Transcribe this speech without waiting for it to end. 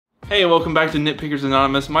Hey, welcome back to Nitpickers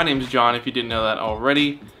Anonymous. My name is John, if you didn't know that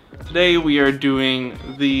already. Today we are doing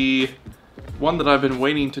the one that I've been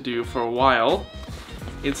waiting to do for a while.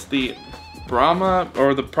 It's the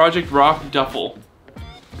Project Rock Duffle.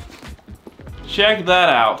 Check that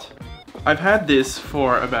out. I've had this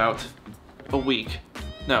for about a week.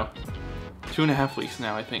 No, 2.5 weeks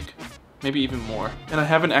now, I think. Maybe even more. And I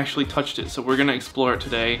haven't actually touched it, so we're gonna explore it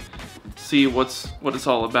today, see what it's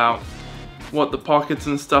all about, what the pockets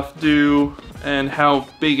and stuff do, and how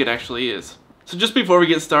big it actually is. So just before we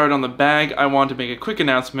get started on the bag, I want to make a quick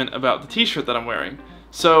announcement about the t-shirt that I'm wearing.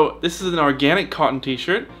 So this is an organic cotton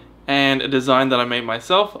t-shirt and a design that I made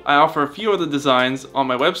myself. I offer a few other designs on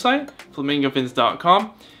my website,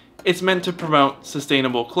 flamingofins.com. It's meant to promote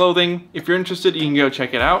sustainable clothing. If you're interested, you can go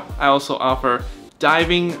check it out. I also offer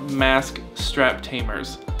diving mask strap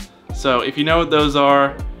tamers. So if you know what those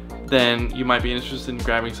are, then you might be interested in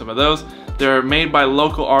grabbing some of those. They're made by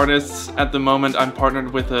local artists. At the moment, I'm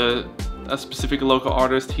partnered with a specific local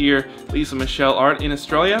artist here, LisaMichelleArt in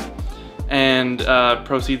Australia, and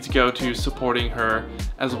proceeds go to supporting her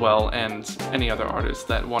as well and any other artists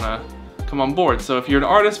that want to come on board. So if you're an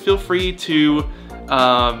artist, feel free to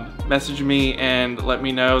message me and let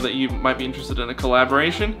me know that you might be interested in a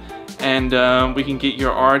collaboration, and we can get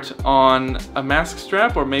your art on a mask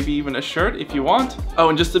strap or maybe even a shirt if you want. Oh,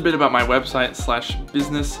 and just a bit about my website /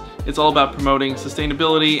 business. It's all about promoting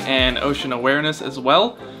sustainability and ocean awareness as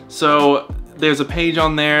well. So there's a page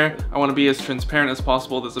on there. I want to be as transparent as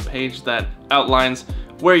possible. There's a page that outlines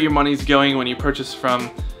where your money's going when you purchase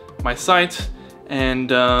from my site.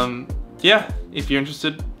 And yeah, if you're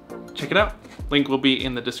interested, check it out. Link will be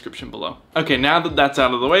in the description below. Okay, now that that's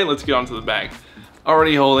out of the way, let's get on to the bag.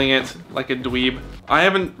 Already holding it like a dweeb. I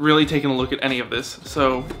haven't really taken a look at any of this,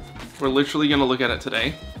 so we're literally gonna look at it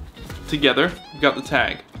today. Together, we've got the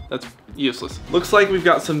tag. That's useless. Looks like we've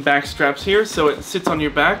got some back straps here, so it sits on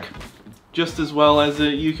your back just as well as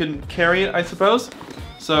you can carry it, I suppose.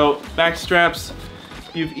 So back straps,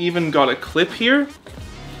 you've even got a clip here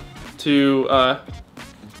to,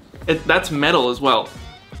 that's metal as well.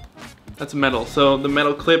 That's metal, so the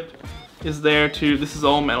metal clip is there too. This is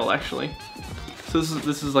all metal actually. So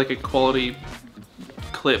this is like a quality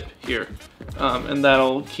clip here, and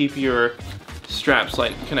that'll keep your straps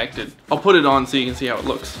like connected. I'll put it on so you can see how it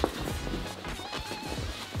looks.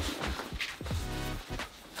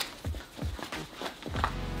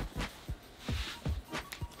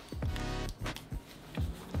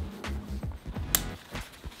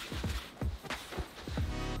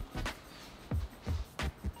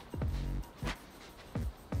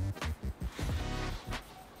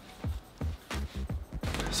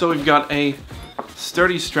 So we've got a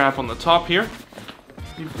sturdy strap on the top here.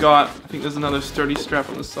 You've got, I think there's another sturdy strap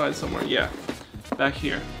on the side somewhere. Yeah, back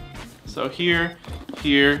here. So here,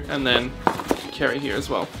 here, and then carry here as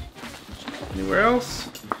well. Anywhere else?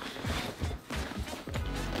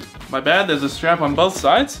 My bad, there's a strap on both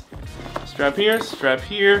sides. Strap here,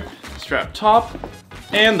 strap top,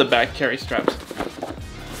 and the back carry straps.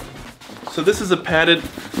 So this is a padded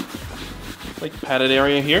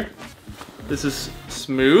area here. This is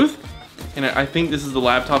smooth, and I think this is the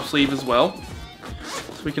laptop sleeve as well.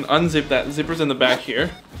 So we can unzip that. Zipper's in the back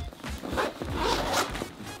here.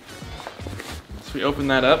 So we open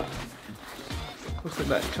that up. Looks like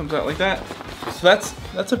that comes out like that. So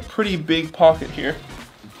that's a pretty big pocket here.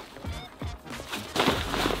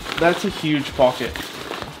 That's a huge pocket.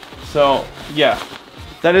 So yeah,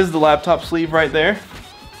 that is the laptop sleeve right there.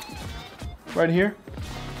 Right here.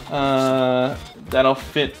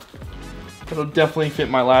 That'll definitely fit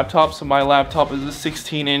my laptop. So my laptop is a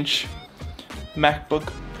 16-inch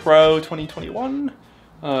MacBook Pro 2021,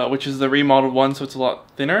 which is the remodeled one, so it's a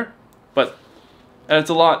lot thinner, but it's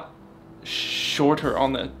a lot shorter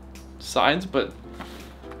on the sides, but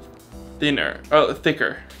thicker.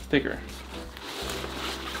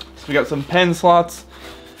 So we got some pen slots,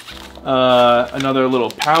 another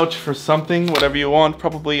little pouch for something, whatever you want,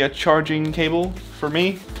 probably a charging cable for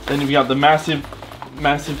me. Then you've got the massive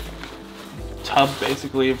tub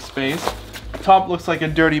basically of space. Top looks like a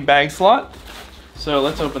dirty bag slot. So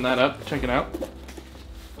let's open that up, check it out.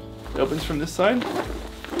 It opens from this side.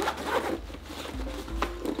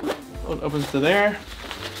 Oh, it opens to there.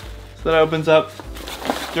 So that opens up.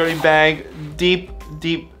 Dirty bag, deep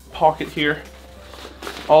pocket here.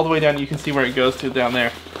 All the way down, you can see where it goes to down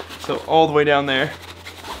there. So all the way down there.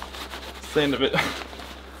 That's the end of it.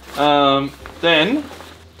 Then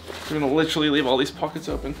we're gonna literally leave all these pockets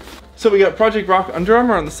open. So we got Project Rock Under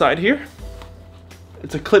Armour on the side here.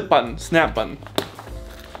 It's a clip button, snap button.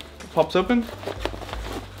 It pops open.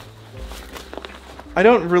 I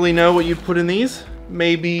don't really know what you'd put in these.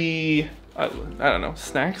 maybe, I don't know,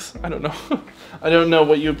 snacks? I don't know. I don't know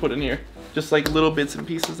what you would put in here. Just like little bits and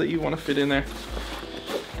pieces that you want to fit in there.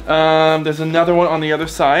 There's another one on the other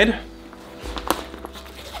side.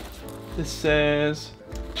 This says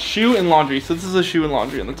shoe and laundry. So this is a shoe and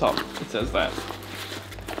laundry on the top. It says that.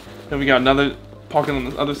 Then we got another pocket on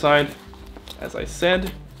the other side, as I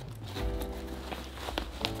said.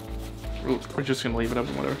 We're just gonna leave it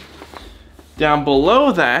open, whatever. Down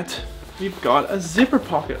below that, we've got a zipper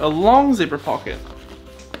pocket, a long zipper pocket.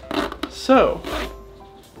 So,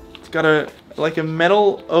 it's got like a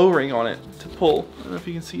metal O-ring on it to pull. I don't know if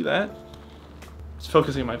you can see that. It's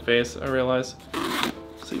focusing on my face, I realize.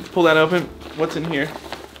 So you pull that open. What's in here?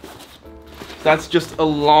 That's just a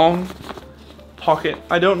long pocket.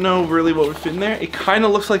 I don't know really what would fit in there. It kind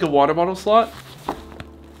of looks like a water bottle slot.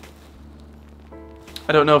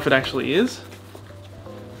 I don't know if it actually is,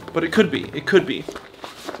 but it could be. It could be.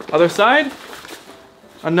 Other side,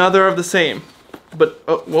 another of the same. But,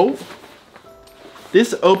 whoa.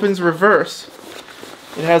 This opens reverse.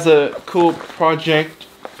 It has a cool project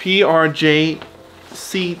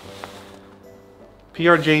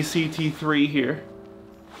PRJCT3 here.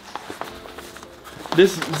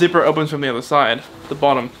 This zipper opens from the other side, the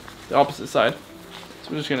bottom, the opposite side.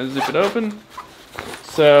 So we're just gonna zip it open.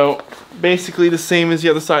 So basically the same as the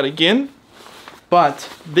other side again, but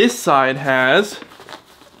this side has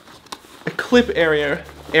a clip area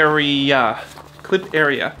for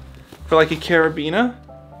like a carabiner.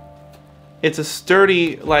 It's a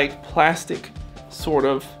sturdy, like plastic sort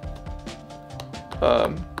of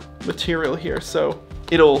material here, so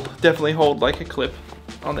it'll definitely hold like a clip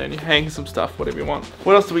on there, and you hang some stuff, whatever you want.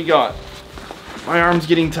 What else do we got? My arm's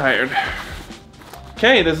getting tired.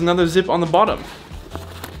 Okay, there's another zip on the bottom.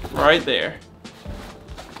 Right there.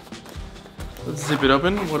 Let's zip it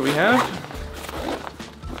open. What do we have?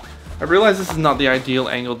 I realize this is not the ideal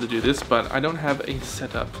angle to do this, but I don't have a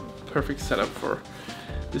perfect setup for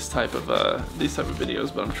this type of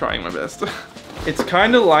videos, but I'm trying my best. It's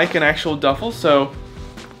kind of like an actual duffel, so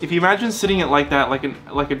if you imagine sitting it like that, like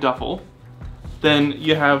a duffel, then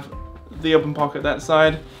you have the open pocket that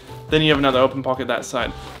side, then you have another open pocket that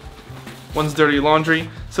side. One's dirty laundry.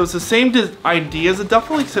 So it's the same idea as a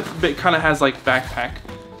duffel, except it kind of has like backpack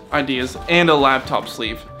ideas and a laptop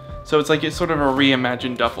sleeve. So it's like it's sort of a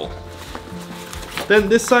reimagined duffel. Then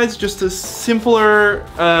this side's just a simpler,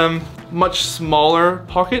 much smaller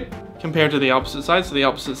pocket compared to the opposite side. So the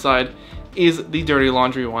opposite side is the dirty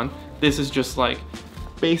laundry one. This is just like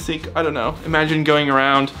basic, I don't know. Imagine going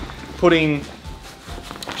around, putting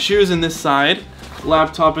shoes in this side,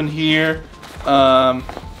 laptop in here,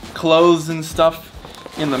 clothes and stuff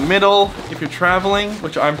in the middle if you're traveling,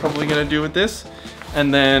 which I'm probably gonna do with this,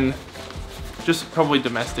 and then just probably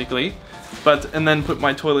domestically, and then put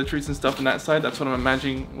my toiletries and stuff in that side. That's what I'm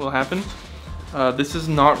imagining will happen. This is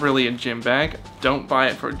not really a gym bag. Don't buy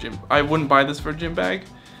it for a gym. I wouldn't buy this for a gym bag.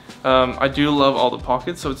 I do love all the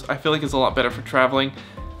pockets, so I feel like it's a lot better for traveling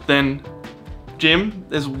than gym.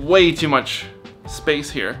 There's way too much space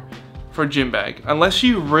here for a gym bag, unless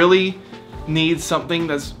you really need something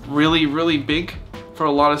that's really, really big for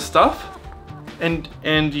a lot of stuff, and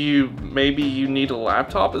maybe you need a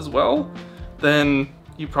laptop as well, then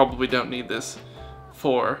you probably don't need this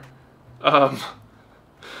for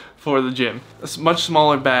the gym. A much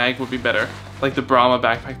smaller bag would be better, like the Brahma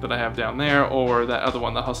backpack that I have down there, or that other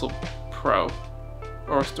one, the Hustle Pro,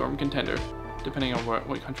 or Storm Contender, depending on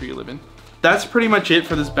what country you live in. That's pretty much it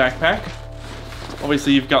for this backpack.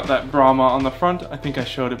 Obviously you've got that Brahma on the front. I think I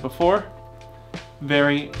showed it before.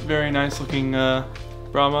 Very, very nice looking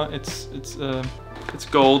Brahma. It's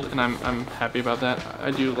gold, and I'm happy about that.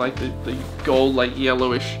 I do like the gold, like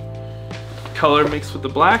yellowish color mixed with the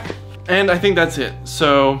black. And I think that's it.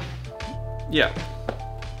 So yeah,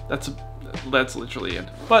 that's literally it.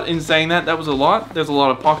 But in saying that, that was a lot. There's a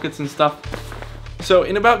lot of pockets and stuff. So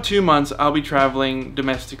in about 2 months, I'll be traveling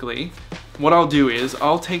domestically. What I'll do is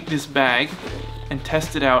I'll take this bag and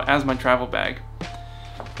test it out as my travel bag.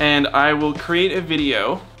 And I will create a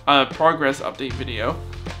video, a progress update video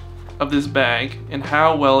of this bag and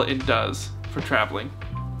how well it does for traveling.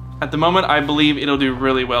 At the moment, I believe it'll do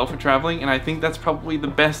really well for traveling, and I think that's probably the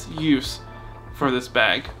best use for this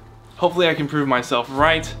bag. Hopefully I can prove myself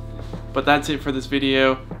right, but that's it for this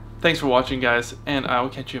video. Thanks for watching, guys, and I will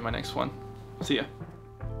catch you in my next one. See ya.